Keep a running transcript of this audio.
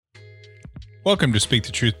Welcome to Speak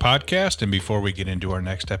the Truth podcast. And before we get into our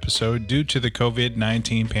next episode, due to the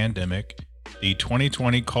COVID-19 pandemic, the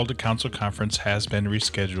 2020 Call to Counsel Conference has been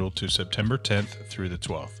rescheduled to September 10th through the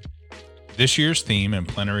 12th. This year's theme and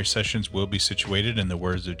plenary sessions will be situated in the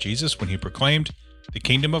words of Jesus when he proclaimed, "The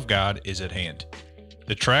kingdom of God is at hand."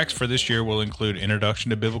 The tracks for this year will include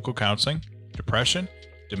Introduction to Biblical Counseling, Depression,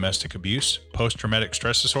 Domestic Abuse, Post-Traumatic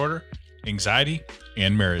Stress Disorder, Anxiety,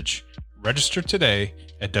 and Marriage. Register today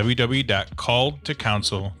at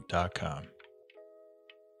www.calledtocounsel.com.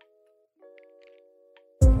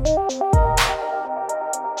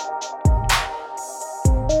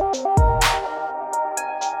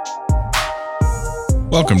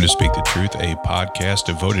 Welcome to Speak the Truth, a podcast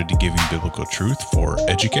devoted to giving biblical truth for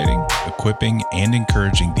educating, equipping, and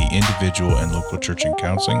encouraging the individual and local church in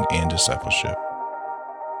counseling and discipleship.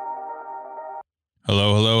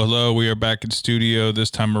 Hello. We are back in studio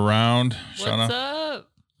this time around. Shauna? What's up?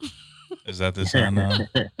 Is that the sound now?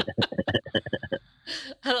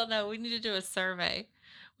 I don't know. We need to do a survey.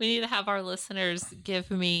 We need to have our listeners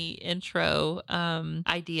give me intro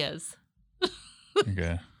ideas.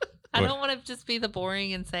 Okay. I don't want to just be the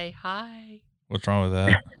boring and say hi. What's wrong with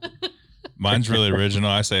that? Mine's really original.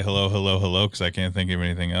 I say hello, because I can't think of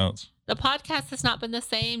anything else. The podcast has not been the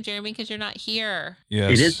same, Jeremy, because you're not here.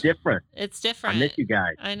 Yes. It is different. It's different. I miss you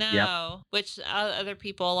guys. I know. Yep. Which a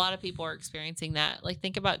lot of people are experiencing that. Like,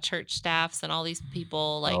 think about church staffs and all these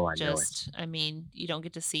people. Like, you don't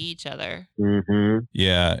get to see each other. Mm-hmm.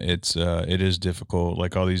 Yeah, it is difficult.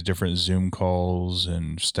 Like all these different Zoom calls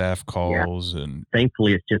and staff calls, and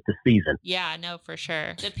Thankfully, it's just a season. Yeah, no, for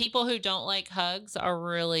sure. The people who don't like hugs are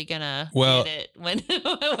really gonna Well, get it when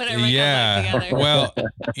everybody yeah. comes back together. Well,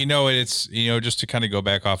 it's just to kind of go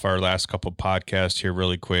back off our last couple podcasts here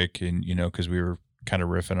really quick, and because we were kind of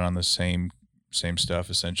riffing on the same stuff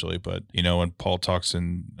essentially, but when Paul talks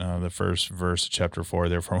in the first verse of chapter 4,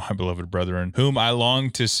 therefore my beloved brethren, whom I long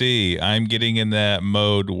to see, I'm getting in that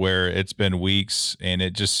mode where it's been weeks and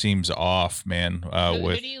it just seems off, man.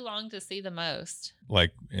 Who do you long to see the most?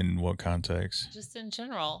 Like in what context? Just in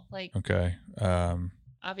general, like. Okay.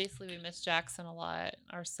 Obviously, we miss Jackson a lot,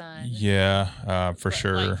 our son. Yeah, for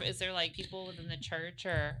sure. Like, is there like people within the church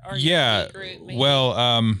or yeah? Group, maybe?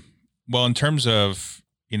 Well, in terms of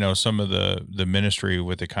some of the ministry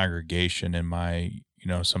with the congregation and my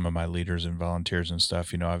some of my leaders and volunteers and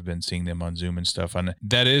stuff, I've been seeing them on Zoom and stuff, and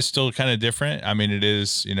that is still kind of different. I mean, it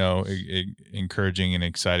is encouraging and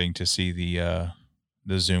exciting to see the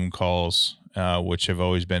Zoom calls, which have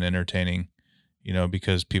always been entertaining.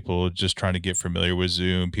 Because people are just trying to get familiar with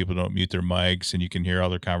Zoom. People don't mute their mics and you can hear all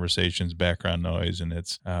their conversations, background noise. And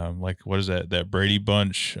it's like, what is that Brady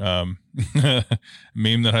Bunch meme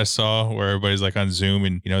that I saw where everybody's like on Zoom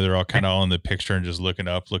and, they're all kind of all in the picture and just looking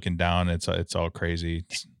up, looking down. It's all crazy.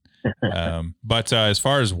 But as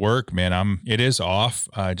far as work, man, it is off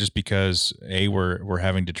just because we're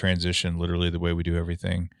having to transition literally the way we do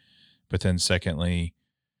everything. But then secondly,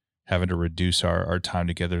 having to reduce our time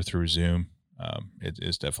together through Zoom. It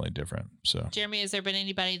is definitely different. So, Jeremy, has there been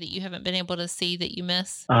anybody that you haven't been able to see that you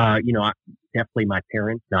miss? Definitely my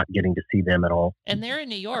parents, not getting to see them at all. And they're in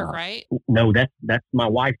New York, right? No, that's my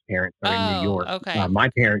wife's parents are in New York. Okay.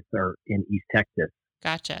 My parents are in East Texas.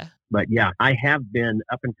 Gotcha. But yeah, I have been,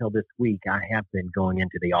 up until this week, I have been going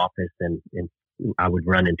into the office and I would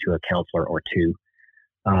run into a counselor or two.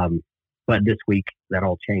 But this week that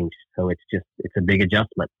all changed. So it's a big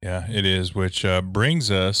adjustment. Yeah, it is, which brings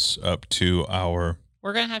us up to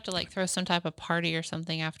we're going to have to throw some type of party or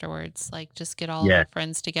something afterwards, just get all of our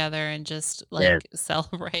friends together and just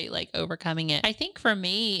celebrate overcoming it. I think for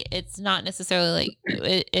me, it's not necessarily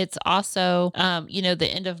it's also, the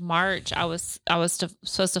end of March, I was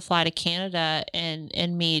supposed to fly to Canada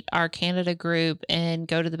and meet our Canada group and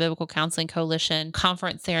go to the Biblical Counseling Coalition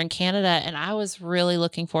conference there in Canada. And I was really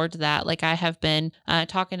looking forward to that. I have been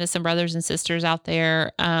talking to some brothers and sisters out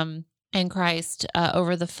there, in Christ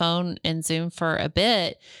over the phone and Zoom for a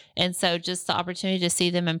bit. And so just the opportunity to see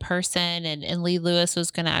them in person, and Lee Lewis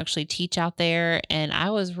was going to actually teach out there. And I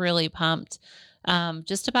was really pumped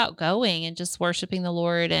just about going and just worshiping the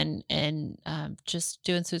Lord and just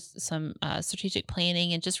doing some strategic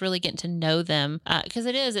planning and just really getting to know them. Because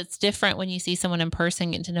it's different when you see someone in person,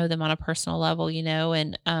 getting to know them on a personal level,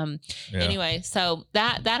 and anyway, so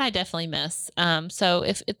that I definitely miss. So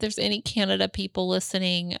if there's any Canada people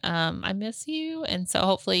listening, I miss you. And so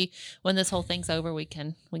hopefully when this whole thing's over, we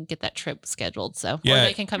can get that trip scheduled. So or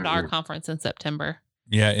they can come to our conference in September.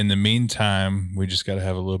 Yeah, in the meantime, we just got to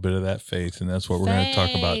have a little bit of that faith, and that's what we're going to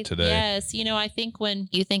talk about today. Yes. I think when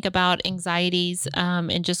you think about anxieties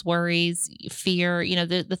and just worries, fear,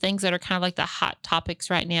 the things that are kind of like the hot topics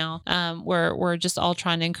right now, where we're just all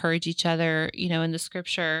trying to encourage each other, in the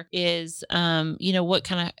scripture is, what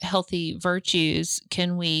kind of healthy virtues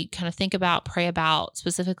can we kind of think about, pray about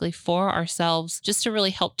specifically for ourselves, just to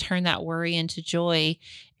really help turn that worry into joy.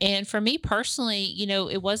 And for me personally,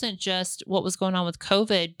 it wasn't just what was going on with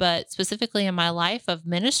COVID, but specifically in my life of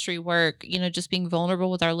ministry work, just being vulnerable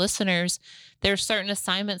with our listeners. There's certain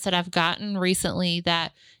assignments that I've gotten recently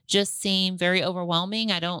that just seem very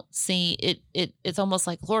overwhelming. I don't see it. It's almost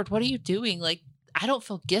like, Lord, what are you doing? Like, I don't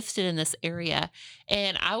feel gifted in this area.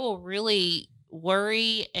 And I will really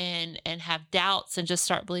worry and have doubts and just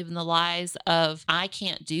start believing the lies of, I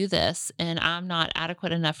can't do this and I'm not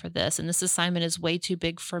adequate enough for this, and this assignment is way too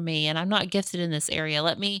big for me and I'm not gifted in this area.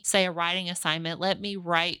 Let me say a writing assignment. Let me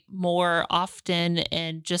write more often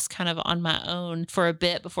and just kind of on my own for a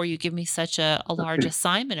bit before you give me such a large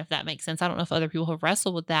assignment, if that makes sense. I don't know if other people have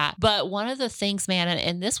wrestled with that, but one of the things, man,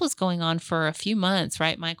 and this was going on for a few months,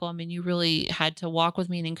 right, Michael? I mean, you really had to walk with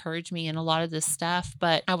me and encourage me in a lot of this stuff,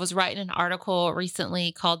 but I was writing an article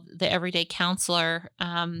recently called The Everyday Counselor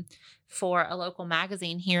for a local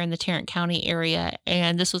magazine here in the Tarrant County area.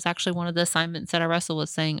 And this was actually one of the assignments that I wrestled with,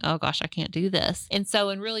 saying, oh gosh, I can't do this. And so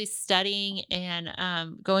in really studying and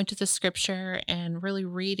going to the scripture and really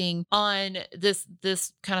reading on this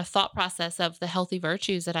kind of thought process of the healthy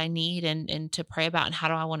virtues that I need and to pray about and how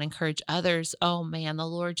do I want to encourage others, oh man, the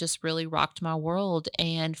Lord just really rocked my world.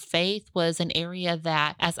 And faith was an area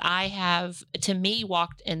that, as I have, to me,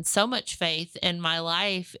 walked in so much faith in my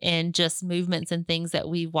life and just movements and things that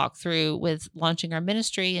we've walked through with launching our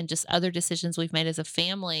ministry and just other decisions we've made as a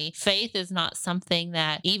family. Faith is not something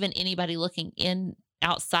that even anybody looking in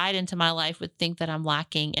outside into my life would think that I'm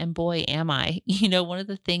lacking. And boy, am I. One of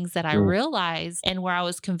the things that I realized and where I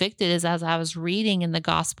was convicted is as I was reading in the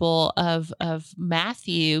Gospel of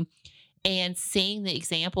Matthew and seeing the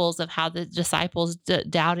examples of how the disciples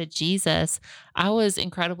doubted Jesus, I was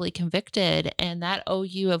incredibly convicted. And that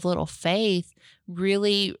OU of little faith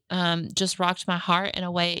really just rocked my heart in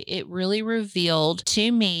a way. It really revealed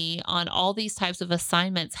to me on all these types of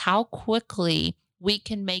assignments how quickly we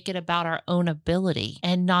can make it about our own ability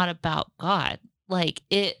and not about God.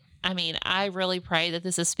 I really pray that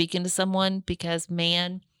this is speaking to someone, because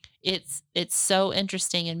man, it's so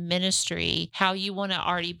interesting in ministry how you want to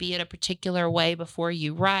already be in a particular way before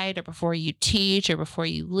you write or before you teach or before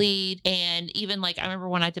you lead. And even I remember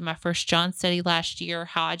when I did my first John study last year,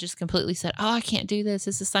 how I just completely said, oh, I can't do this.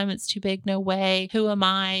 This assignment's too big. No way. Who am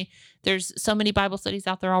I? There's so many Bible studies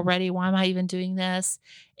out there already. Why am I even doing this?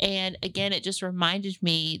 And again, it just reminded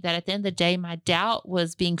me that at the end of the day, my doubt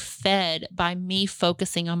was being fed by me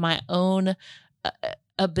focusing on my own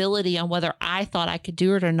ability on whether I thought I could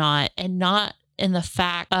do it or not, and not in the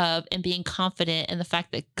fact of, and being confident in the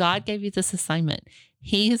fact that God gave you this assignment.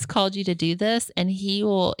 He has called you to do this, and he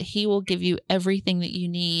will give you everything that you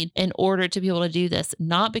need in order to be able to do this,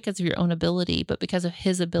 not because of your own ability, but because of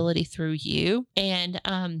his ability through you. And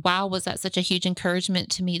wow, was that such a huge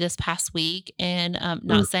encouragement to me this past week. And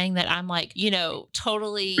not saying that I'm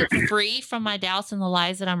totally free from my doubts and the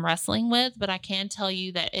lies that I'm wrestling with, but I can tell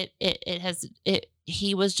you that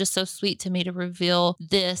he was just so sweet to me to reveal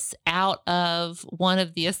this out of one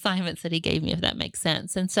of the assignments that he gave me, if that makes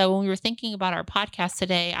sense. And so when we were thinking about our podcast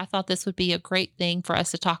today, I thought this would be a great thing for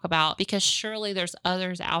us to talk about, because surely there's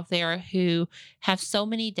others out there who have so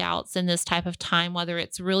many doubts in this type of time, whether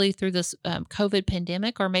it's really through this COVID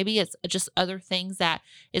pandemic, or maybe it's just other things that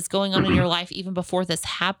is going on in your life even before this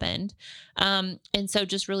happened. And so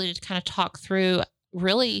just really to kind of talk through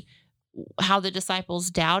really how the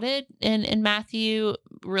disciples doubted in Matthew,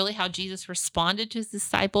 really how Jesus responded to his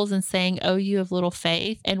disciples and saying, oh, you have little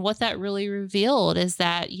faith. And what that really revealed is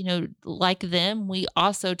that, like them, we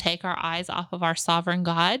also take our eyes off of our sovereign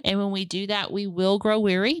God. And when we do that, we will grow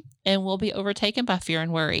weary and we'll be overtaken by fear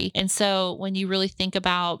and worry. And so when you really think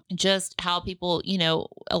about just how people,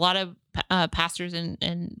 a lot of pastors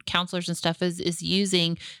and counselors and stuff is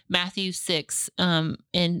using Matthew 6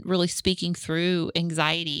 and really speaking through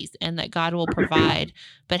anxieties and that God will provide,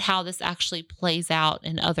 but how this actually plays out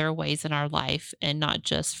in other ways in our life, and not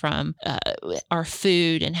just from our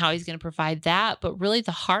food and how he's going to provide that, but really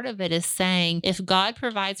the heart of it is saying, if God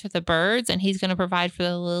provides for the birds and he's going to provide for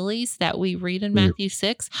the lilies that we read in Matthew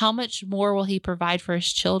 6, how much more will he provide for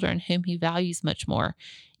his children whom he values much more?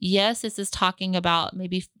 Yes, this is talking about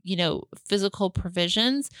maybe, physical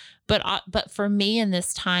provisions, But for me in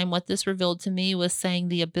this time, what this revealed to me was saying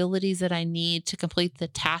the abilities that I need to complete the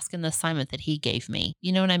task and the assignment that he gave me.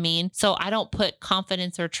 You know what I mean? So I don't put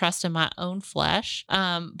confidence or trust in my own flesh,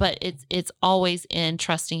 but it's always in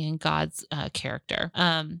trusting in God's character.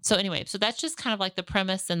 So anyway, so that's just kind of like the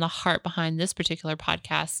premise and the heart behind this particular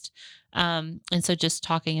podcast. And so just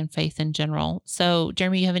talking in faith in general. So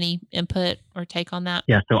Jeremy, you have any input or take on that?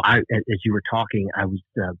 Yeah. So as you were talking, I was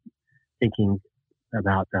thinking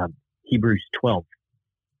about Hebrews 12,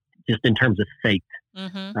 just in terms of faith,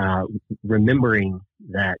 remembering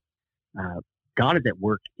that God is at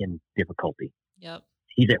work in difficulty. Yep.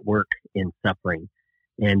 He's at work in suffering.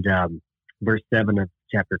 And verse 7 of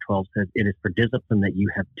chapter 12 says, "It is for discipline that you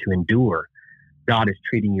have to endure. God is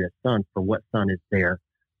treating you as sons, for what son is there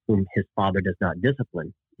whom his father does not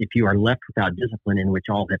discipline? If you are left without discipline in which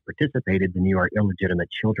all have participated, then you are illegitimate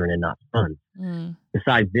children and not sons."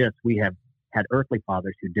 Besides this, we have had earthly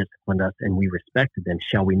fathers who disciplined us, and we respected them.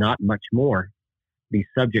 Shall we not much more be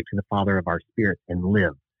subject to the Father of our spirits and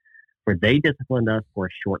live? For they disciplined us for a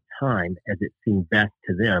short time, as it seemed best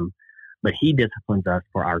to them, but he disciplines us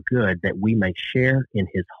for our good, that we may share in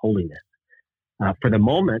his holiness. For the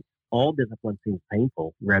moment, all discipline seems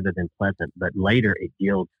painful rather than pleasant, but later it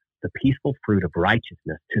yields the peaceful fruit of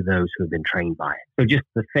righteousness to those who have been trained by it. So just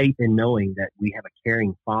the faith in knowing that we have a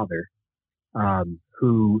caring Father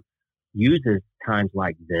who uses times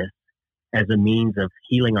like this as a means of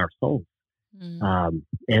healing our souls.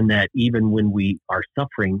 And that even when we are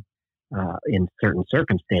suffering in certain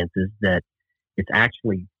circumstances, that it's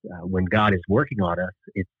actually when God is working on us,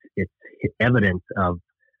 it's evidence of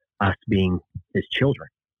us being his children.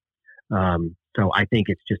 So I think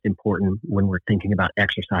it's just important when we're thinking about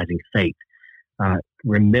exercising faith,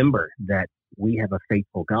 remember that we have a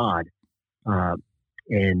faithful God,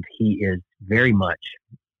 and he is very much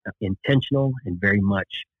intentional and very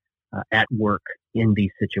much at work in these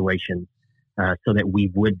situations, so that we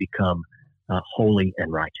would become holy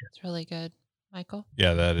and righteous. It's really good, Michael.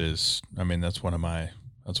 Yeah, that's one of my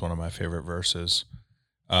favorite verses.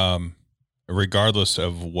 Regardless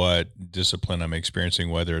of what discipline I'm experiencing,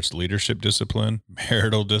 whether it's leadership discipline,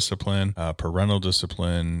 marital discipline, parental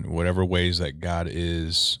discipline, whatever ways that God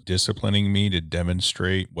is disciplining me to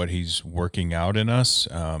demonstrate what he's working out in us,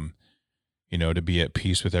 to be at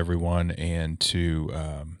peace with everyone and to,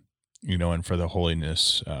 and for the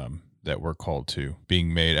holiness that we're called to,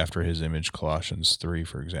 being made after his image, Colossians 3,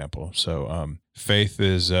 for example. So faith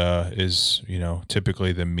is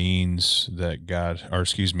typically the means that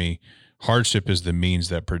hardship is the means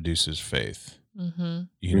that produces faith,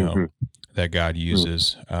 that God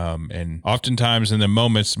uses. And oftentimes in the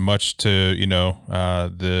moments, much to,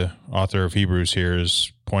 the author of Hebrews here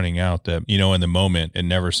is pointing out that, in the moment, it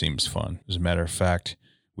never seems fun. As a matter of fact,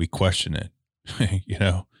 we question it,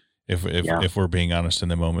 if we're being honest in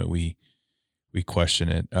the moment, we question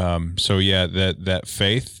it. That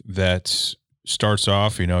faith that starts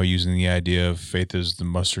off, using the idea of faith as the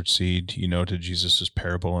mustard seed, to Jesus's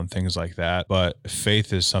parable and things like that. But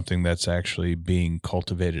faith is something that's actually being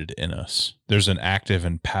cultivated in us. There's an active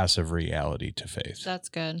and passive reality to faith. That's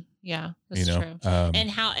good. Yeah, that's true.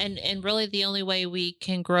 And really the only way we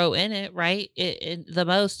can grow in it, right? The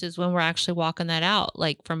most is when we're actually walking that out.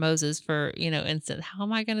 Like for Moses, for, instance, how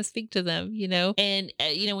am I going to speak to them? And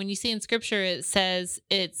when you see in scripture, it says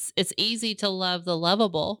it's easy to love the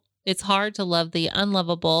lovable. It's hard to love the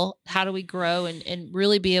unlovable. How do we grow and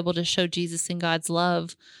really be able to show Jesus and God's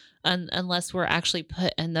love unless we're actually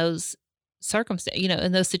put in those circumstances,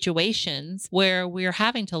 in those situations where we're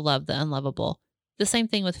having to love the unlovable? The same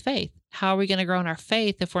thing with faith. How are we going to grow in our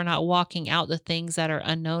faith if we're not walking out the things that are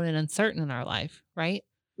unknown and uncertain in our life, right?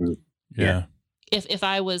 Yeah. If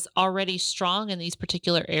I was already strong in these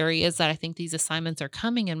particular areas that I think these assignments are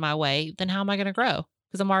coming in my way, then how am I going to grow?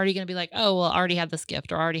 Because I'm already going to be like, oh, well, I already have this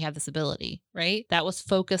gift or I already have this ability, right? That was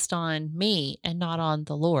focused on me and not on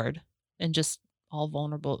the Lord and just all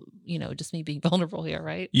vulnerable, just me being vulnerable here,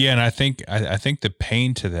 right? Yeah, and I think the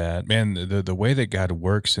pain to that, man, the way that God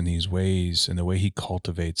works in these ways and the way he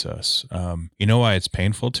cultivates us, why it's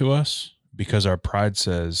painful to us? Because our pride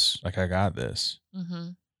says, like, I got this.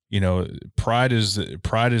 Pride is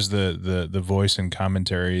the voice and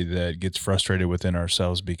commentary that gets frustrated within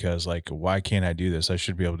ourselves because, like, why can't I do this? I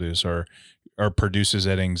should be able to do this, or produces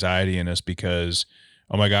that anxiety in us because,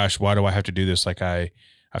 oh my gosh, why do I have to do this? Like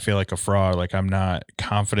I feel like a fraud. Like I'm not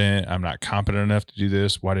confident. I'm not competent enough to do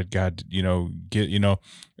this. Why did God,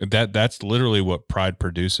 that's literally what pride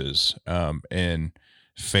produces. And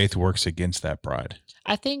faith works against that pride.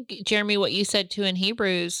 I think, Jeremy, what you said too in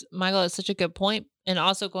Hebrews, Michael, is such a good point. And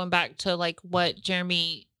also going back to like what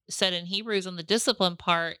Jeremy said in Hebrews on the discipline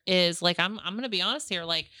part is like, I'm going to be honest here.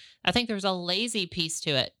 Like, I think there's a lazy piece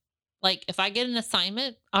to it. Like, if I get an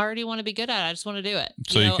assignment, I already want to be good at it. I just want to do it.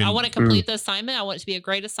 So I want to complete the assignment. I want it to be a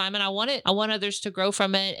great assignment. I want others to grow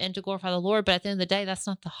from it and to glorify the Lord. But at the end of the day, that's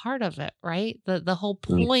not the heart of it, right? The whole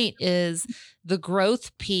point is the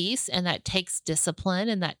growth piece, and that takes discipline,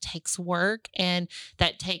 and that takes work, and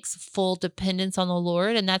that takes full dependence on the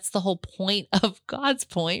Lord. And that's the whole point of God's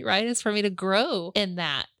point, right? Is for me to grow in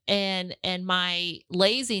that. And my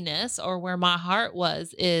laziness, or where my heart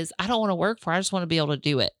was, is I don't want to work for it. I just want to be able to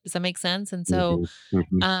do it. Does that make sense? And so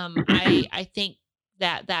I think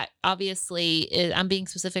that obviously is, I'm being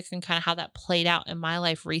specific in kind of how that played out in my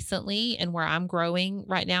life recently, and where I'm growing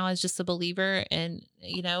right now as just a believer. And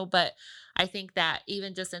but I think that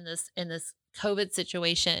even just in this COVID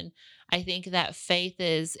situation, I think that faith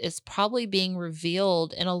is probably being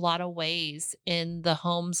revealed in a lot of ways in the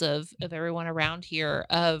homes of everyone around here,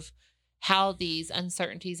 of how these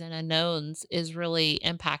uncertainties and unknowns is really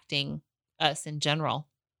impacting us in general,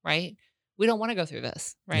 right? We don't want to go through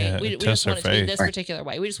this, right? Yeah, we just want it to be this particular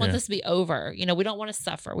way. We just want this to be over. We don't want to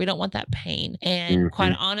suffer. We don't want that pain. And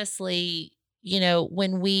quite honestly,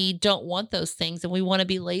 when we don't want those things and we want to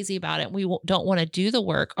be lazy about it, we don't want to do the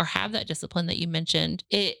work or have that discipline that you mentioned,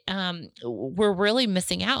 we're really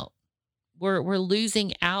missing out. We're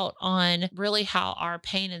losing out on really how our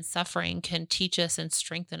pain and suffering can teach us and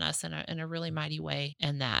strengthen us in a really mighty way,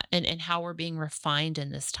 and how we're being refined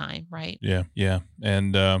in this time, right? Yeah.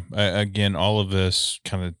 And again, all of this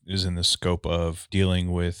kind of is in the scope of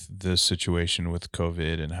dealing with the situation with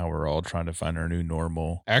COVID and how we're all trying to find our new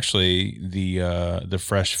normal. Actually, the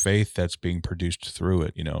fresh faith that's being produced through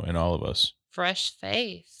it, in all of us. Fresh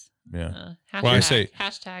faith. Yeah.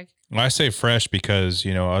 Hashtag. I say fresh because,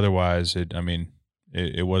 otherwise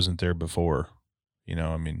it wasn't there before,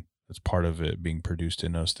 it's part of it being produced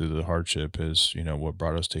in us through the hardship is, what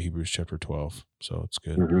brought us to Hebrews chapter 12. So it's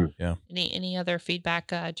good. Mm-hmm. Yeah. Any other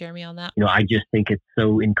feedback, Jeremy, on that? I just think it's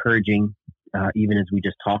so encouraging, even as we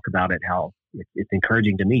just talk about it, how it's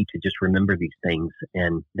encouraging to me to just remember these things,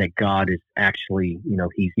 and that God is actually,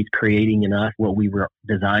 he's creating in us what we were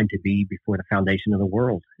designed to be before the foundation of the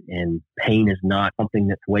world. And pain is not something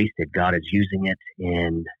that's wasted. God is using it,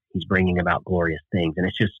 and he's bringing about glorious things. And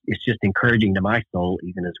it's just encouraging to my soul,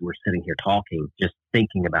 even as we're sitting here talking, just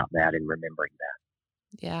thinking about that and remembering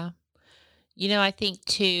that. Yeah. I think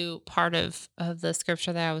too, part of the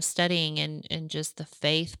scripture that I was studying and just the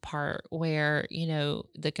faith part where,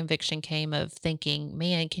 the conviction came of thinking,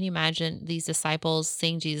 man, can you imagine these disciples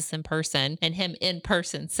seeing Jesus in person and him in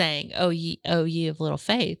person saying, oh, ye of little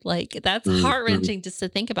faith? Like, that's heart-wrenching just to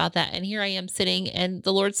think about that. And here I am sitting, and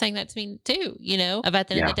the Lord's saying that to me too, of at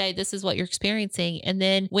the end of the day, this is what you're experiencing. And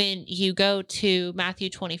then when you go to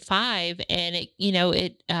Matthew 25 and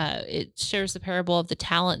it shares the parable of the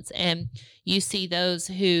talents, and you see those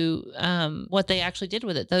who, what they actually did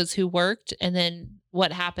with it, those who worked, and then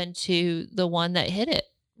what happened to the one that hid it,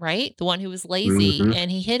 right? The one who was lazy and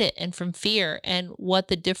he hid it, and from fear, and what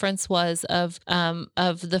the difference was of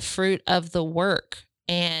the fruit of the work,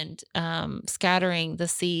 and scattering the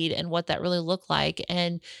seed, and what that really looked like.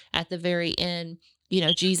 And at the very end,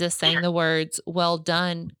 Jesus saying the words, well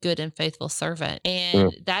done, good and faithful servant.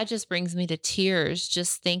 And that just brings me to tears,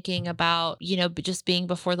 just thinking about, just being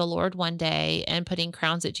before the Lord one day and putting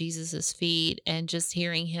crowns at Jesus's feet, and just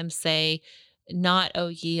hearing him say, not, O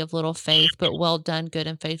ye of little faith, but well done, good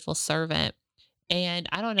and faithful servant. And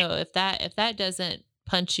I don't know if that doesn't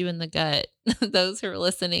punch you in the gut, those who are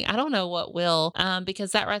listening, I don't know what will,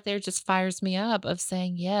 because that right there just fires me up of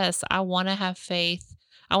saying, yes, I want to have faith.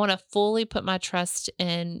 I want to fully put my trust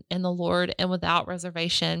in the Lord, and without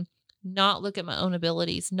reservation, not look at my own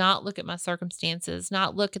abilities, not look at my circumstances,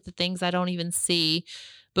 not look at the things I don't even see,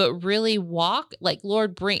 but really walk like,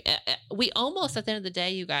 Lord, we almost, at the end of the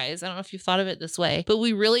day, you guys, I don't know if you've thought of it this way, but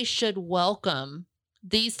we really should welcome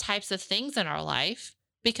these types of things in our life,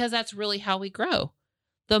 because that's really how we grow.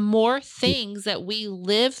 The more things that we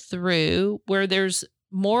live through, where there's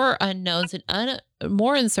more unknowns and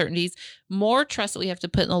more uncertainties, more trust that we have to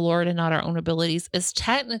put in the Lord and not our own abilities, is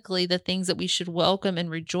technically the things that we should welcome and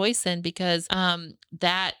rejoice in, because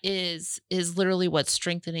that is literally what's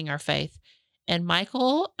strengthening our faith. And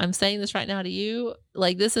Michael, I'm saying this right now to you,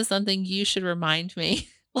 like, this is something you should remind me,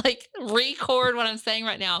 like, record what I'm saying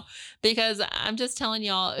right now, because I'm just telling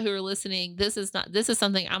y'all who are listening, this is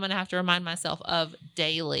something I'm going to have to remind myself of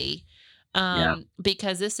daily.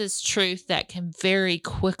 Because this is truth that can very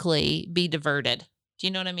quickly be diverted. Do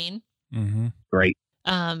you know what I mean? Mm-hmm. Great.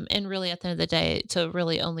 And really, at the end of the day, to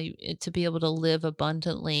really only to be able to live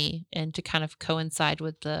abundantly and to kind of coincide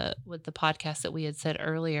with the podcast that we had said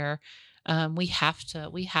earlier, we have to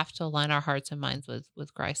align our hearts and minds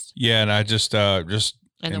with Christ. Yeah, and I just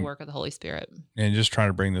and the work of the Holy Spirit. And just trying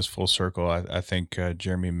to bring this full circle, I think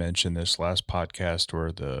Jeremy mentioned this last podcast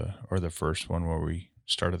or the first one where we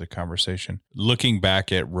started the conversation. Looking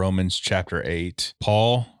back at Romans chapter 8,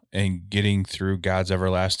 Paul, and getting through God's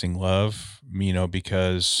everlasting love,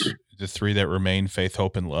 because the three that remain, faith,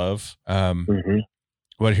 hope, and love.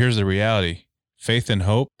 But here's the reality: faith and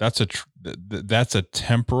hope. That's a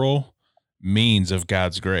temporal means of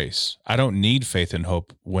God's grace. I don't need faith and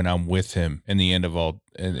hope when I'm with Him in the end of all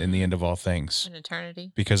things, in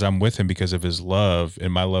eternity, because I'm with Him because of His love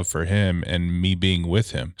and my love for Him and me being with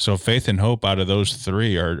Him. So faith and hope out of those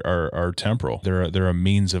three are temporal. They're a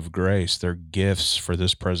means of grace. They're gifts for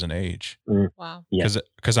this present age. Wow.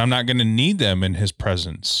 Because I'm not going to need them in His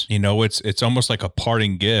presence. It's almost like a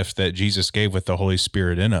parting gift that Jesus gave with the Holy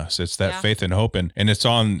Spirit in us. It's that faith and hope, and it's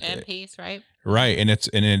on and peace, right? Right. And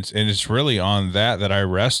it's really on that I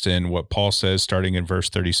rest in what Paul says starting in verse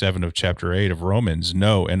 37 of chapter 8 of Romans.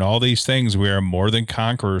 No, in all these things we are more than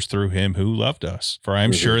conquerors through Him who loved us. For I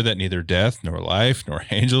am sure that neither death, nor life, nor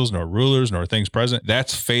angels, nor rulers, nor things present.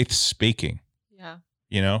 That's faith speaking.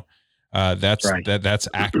 Yeah. That's right. That's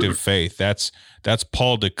active faith. That's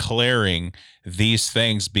Paul declaring these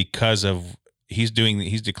things because of he's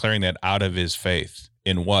declaring that out of his faith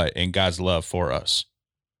in what? In God's love for us.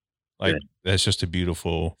 Like, that's just a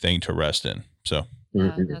beautiful thing to rest in. So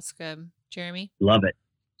that's good. Jeremy? Love it.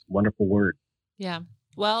 Wonderful word. Yeah.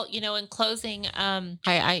 Well, in closing,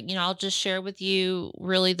 I'll just share with you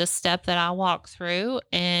really the step that I walk through,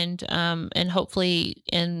 and hopefully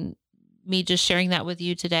in me just sharing that with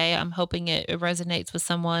you today, I'm hoping it resonates with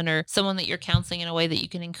someone or someone that you're counseling in a way that you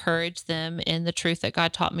can encourage them in the truth that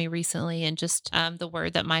God taught me recently, and just the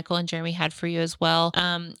word that Michael and Jeremy had for you as well.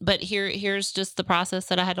 But here's just the process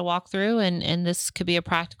that I had to walk through, and this could be a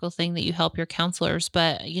practical thing that you help your counselors.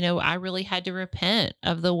 But I really had to repent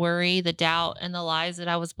of the worry, the doubt, and the lies that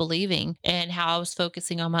I was believing, and how I was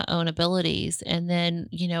focusing on my own abilities. And then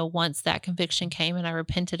once that conviction came and I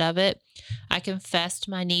repented of it, I confessed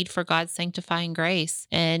my need for God's sanctifying grace,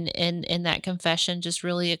 and in that confession, just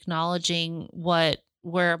really acknowledging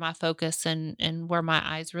where my focus and where my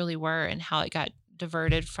eyes really were, and how it got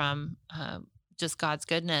diverted from just God's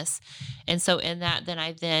goodness. And so in that,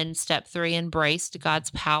 then step 3, embraced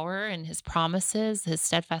God's power and His promises, His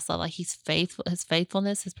steadfast love, like He's faithful, His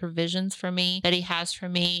faithfulness, His provisions for me that He has for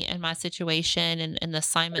me and my situation, and the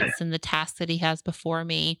assignments and the tasks that He has before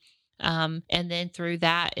me. And then through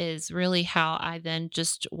that is really how I then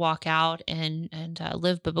just walk out and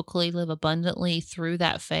live biblically, live abundantly through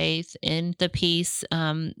that faith in the peace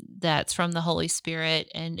that's from the Holy Spirit,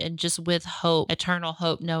 and just with hope, eternal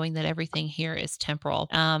hope, knowing that everything here is temporal.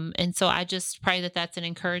 And so I just pray that that's an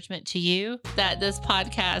encouragement to you, that this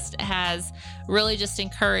podcast has really just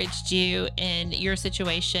encouraged you in your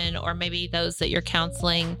situation, or maybe those that you're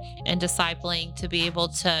counseling and discipling, to be able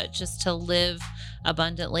to just to live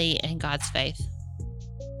abundantly in God's faith.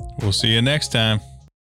 We'll see you next time.